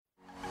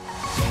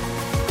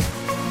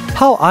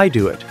How I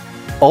Do It: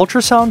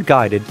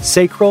 Ultrasound-Guided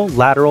Sacral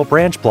Lateral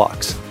Branch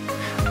Blocks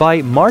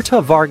by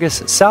Marta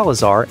Vargas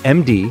Salazar,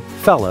 MD,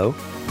 Fellow,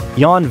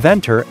 Jan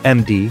Venter,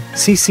 MD,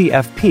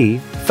 CCFP,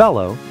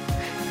 Fellow,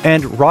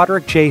 and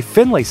Roderick J.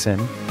 Finlayson,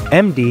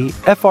 MD,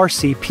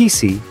 FRC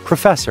PC,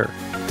 Professor.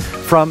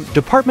 From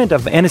Department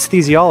of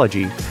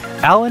Anesthesiology,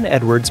 Allen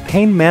Edwards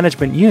Pain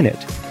Management Unit,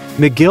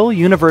 McGill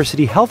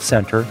University Health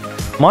Center,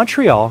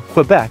 Montreal,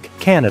 Quebec,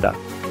 Canada.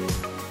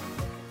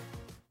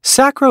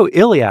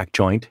 Sacroiliac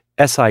joint,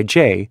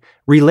 SIJ,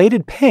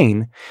 related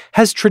pain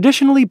has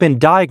traditionally been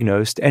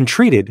diagnosed and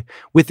treated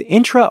with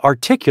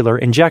intra-articular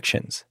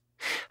injections.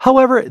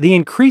 However, the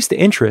increased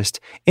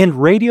interest in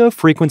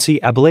radiofrequency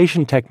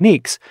ablation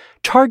techniques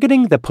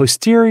targeting the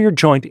posterior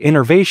joint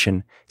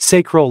innervation,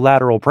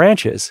 sacral-lateral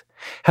branches,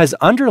 has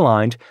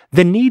underlined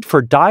the need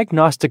for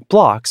diagnostic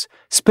blocks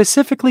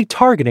specifically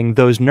targeting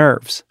those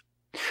nerves.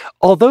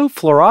 Although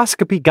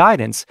fluoroscopy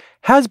guidance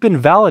has been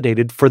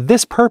validated for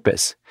this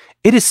purpose,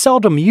 it is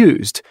seldom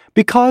used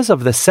because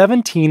of the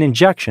 17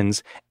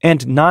 injections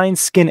and 9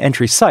 skin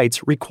entry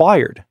sites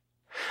required.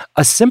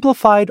 A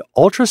simplified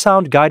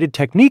ultrasound-guided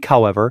technique,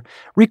 however,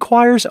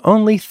 requires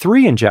only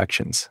 3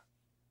 injections.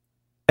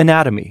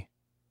 Anatomy.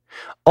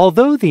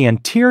 Although the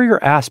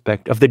anterior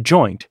aspect of the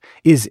joint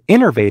is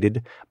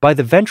innervated by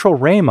the ventral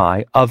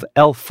rami of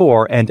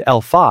L4 and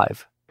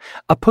L5,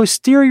 a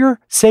posterior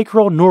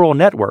sacral neural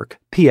network,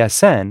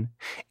 PSN,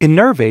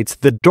 innervates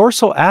the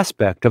dorsal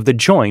aspect of the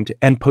joint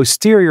and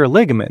posterior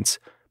ligaments,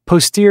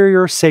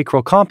 posterior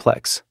sacral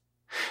complex.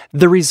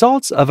 The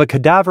results of a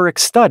cadaveric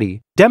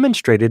study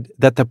demonstrated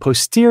that the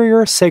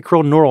posterior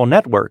sacral neural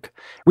network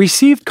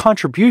received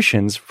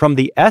contributions from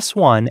the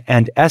S1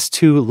 and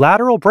S2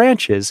 lateral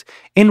branches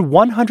in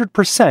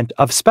 100%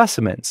 of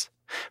specimens,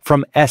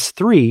 from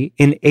S3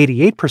 in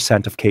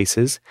 88% of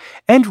cases,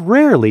 and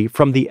rarely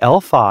from the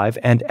L5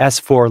 and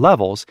S4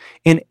 levels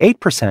in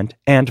 8%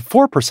 and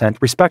 4%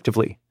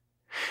 respectively.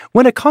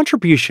 When a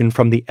contribution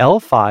from the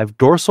L5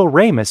 dorsal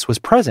ramus was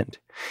present,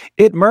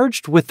 it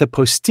merged with the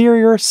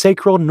posterior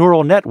sacral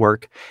neural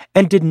network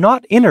and did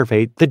not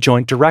innervate the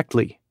joint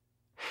directly.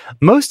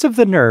 Most of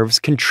the nerves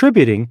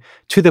contributing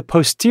to the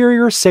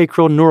posterior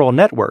sacral neural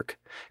network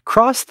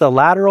cross the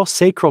lateral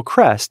sacral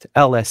crest,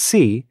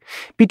 LSC,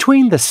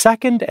 between the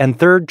second and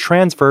third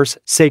transverse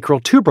sacral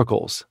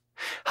tubercles.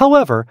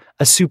 However,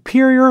 a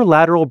superior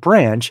lateral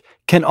branch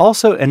can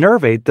also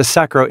innervate the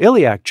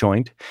sacroiliac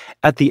joint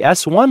at the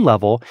S1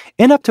 level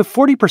in up to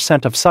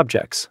 40% of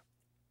subjects.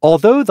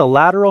 Although the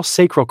lateral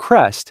sacral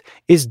crest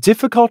is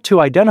difficult to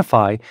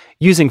identify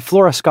using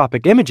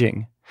fluoroscopic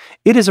imaging,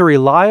 it is a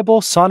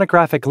reliable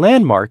sonographic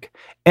landmark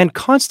and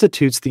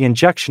constitutes the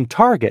injection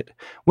target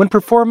when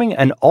performing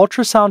an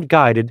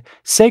ultrasound-guided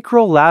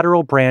sacral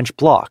lateral branch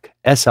block,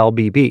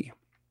 SLBB.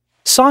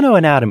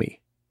 Sonoanatomy.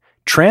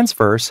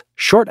 Transverse,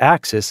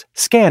 short-axis,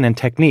 scan and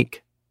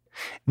technique.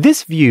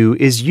 This view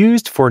is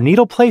used for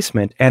needle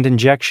placement and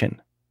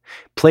injection.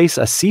 Place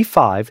a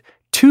C5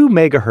 2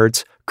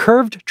 MHz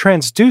curved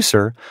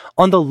transducer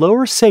on the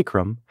lower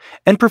sacrum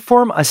and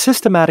perform a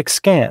systematic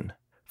scan,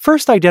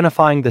 first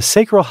identifying the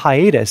sacral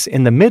hiatus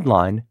in the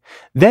midline,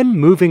 then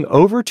moving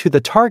over to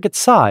the target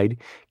side,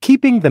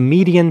 keeping the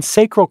median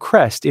sacral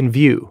crest in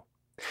view.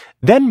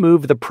 Then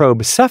move the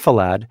probe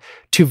cephalad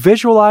to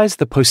visualize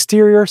the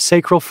posterior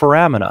sacral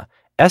foramina,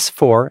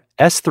 S4,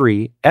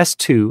 S3,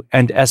 S2,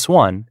 and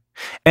S1,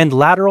 and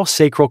lateral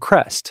sacral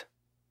crest.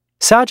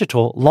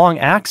 Sagittal long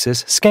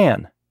axis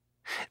scan.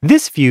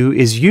 This view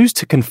is used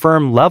to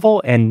confirm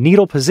level and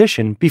needle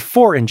position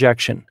before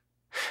injection.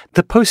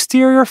 The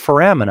posterior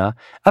foramina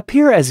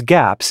appear as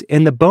gaps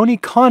in the bony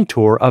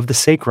contour of the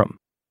sacrum.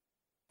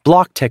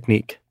 Block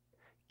technique.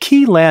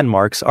 Key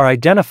landmarks are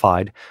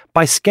identified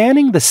by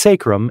scanning the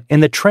sacrum in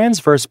the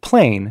transverse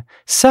plane,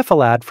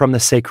 cephalad from the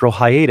sacral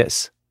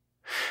hiatus.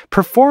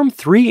 Perform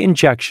 3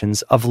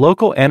 injections of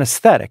local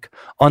anesthetic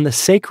on the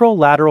sacral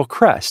lateral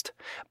crest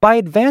by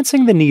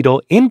advancing the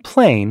needle in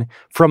plane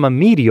from a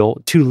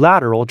medial to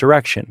lateral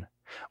direction,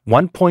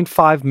 1.5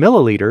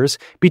 milliliters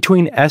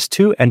between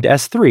S2 and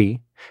S3,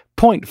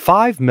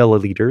 0.5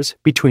 milliliters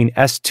between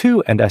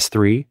S2 and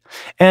S3,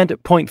 and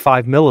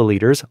 0.5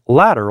 milliliters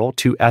lateral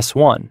to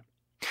S1.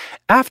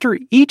 After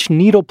each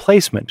needle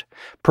placement,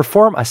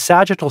 perform a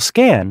sagittal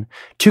scan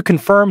to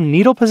confirm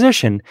needle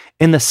position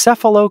in the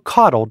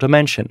cephalocaudal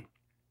dimension.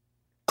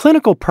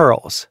 Clinical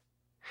pearls.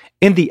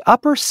 In the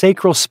upper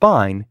sacral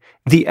spine,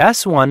 the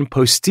S1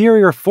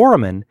 posterior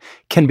foramen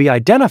can be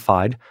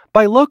identified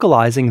by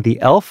localizing the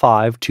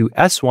L5 to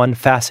S1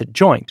 facet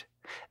joint,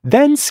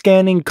 then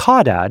scanning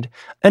caudad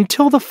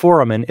until the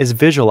foramen is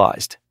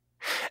visualized.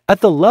 At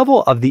the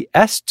level of the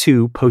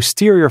S2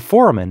 posterior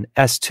foramen,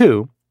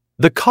 S2,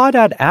 the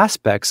caudad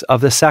aspects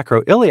of the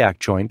sacroiliac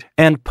joint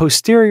and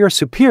posterior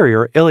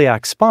superior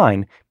iliac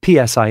spine,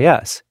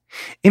 PSIS,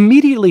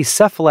 immediately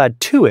cephalad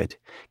to it,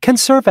 can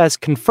serve as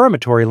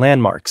confirmatory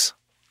landmarks.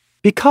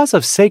 Because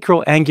of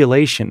sacral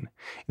angulation,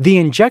 the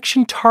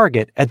injection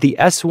target at the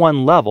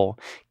S1 level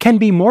can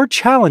be more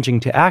challenging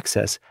to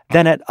access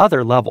than at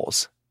other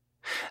levels.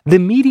 The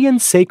median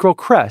sacral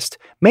crest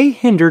may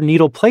hinder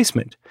needle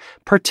placement,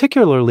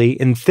 particularly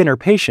in thinner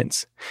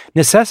patients,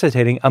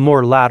 necessitating a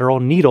more lateral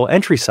needle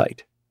entry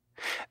site.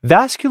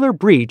 Vascular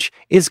breach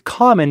is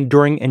common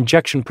during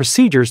injection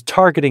procedures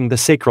targeting the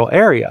sacral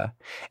area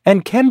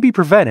and can be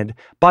prevented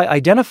by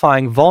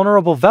identifying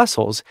vulnerable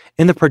vessels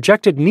in the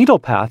projected needle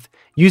path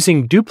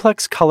using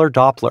duplex color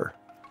Doppler.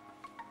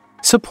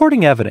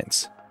 Supporting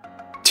evidence.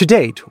 To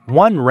date,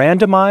 one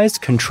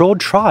randomized controlled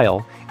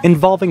trial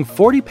involving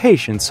 40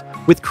 patients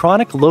with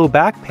chronic low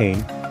back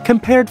pain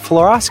compared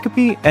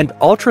fluoroscopy and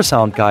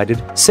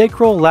ultrasound-guided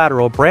sacral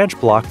lateral branch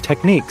block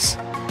techniques.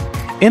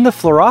 In the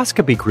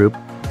fluoroscopy group,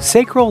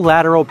 sacral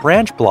lateral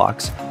branch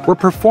blocks were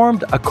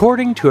performed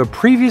according to a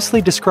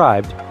previously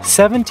described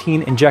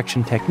 17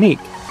 injection technique,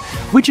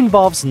 which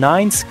involves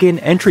 9 skin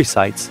entry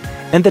sites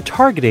and the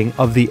targeting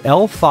of the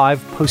L5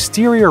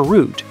 posterior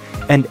root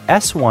and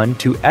S1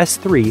 to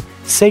S3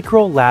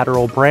 sacral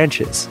lateral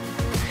branches.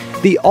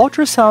 The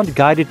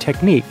ultrasound-guided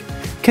technique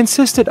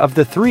consisted of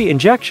the 3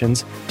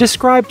 injections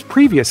described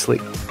previously,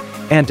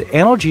 and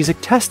analgesic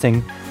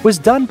testing was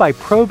done by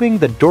probing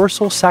the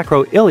dorsal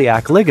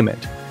sacroiliac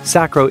ligament,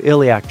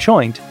 sacroiliac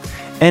joint,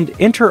 and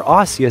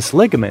interosseous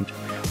ligament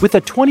with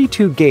a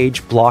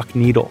 22-gauge block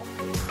needle.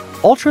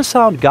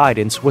 Ultrasound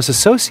guidance was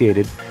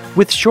associated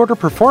with shorter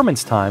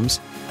performance times,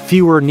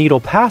 fewer needle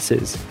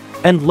passes,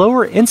 and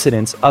lower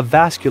incidence of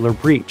vascular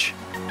breach.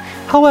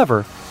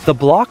 However, the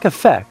block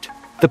effect,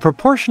 the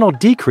proportional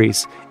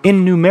decrease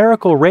in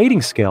numerical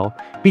rating scale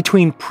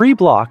between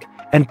pre-block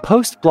and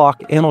post-block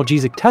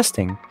analgesic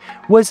testing,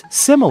 was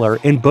similar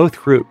in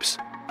both groups.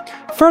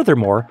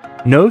 Furthermore,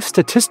 no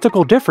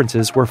statistical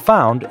differences were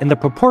found in the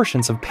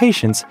proportions of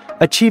patients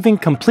achieving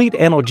complete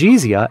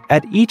analgesia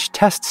at each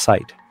test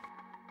site.